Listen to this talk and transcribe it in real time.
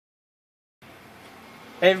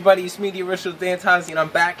Hey everybody, it's me, the original danntozzi, and I'm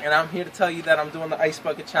back, and I'm here to tell you that I'm doing the Ice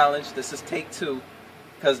Bucket Challenge. This is take 2,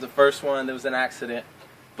 because the first one, there was an accident.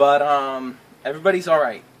 But, everybody's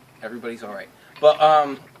alright. Everybody's alright.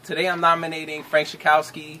 But, today I'm nominating Frank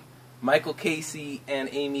Shakowski, Michael Casey, and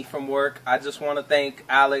Amy from work. I just want to thank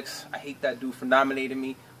Alex, I hate that dude, for nominating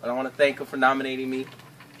me, but I want to thank him for nominating me,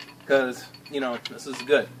 because, you know, this is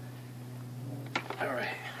good. Alright,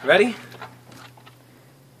 ready?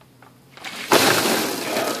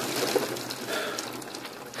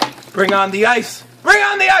 Bring on the ice! Bring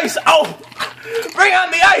on the ice! Oh! Bring on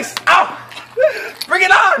the ice! Oh! Bring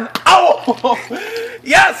it on! Oh!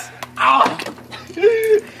 Yes! Oh!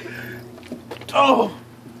 Oh!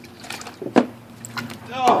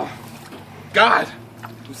 Oh! God!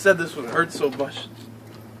 Who said this would hurt so much?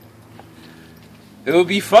 It would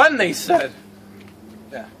be fun, they said.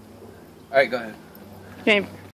 Yeah. Alright, go ahead. Okay.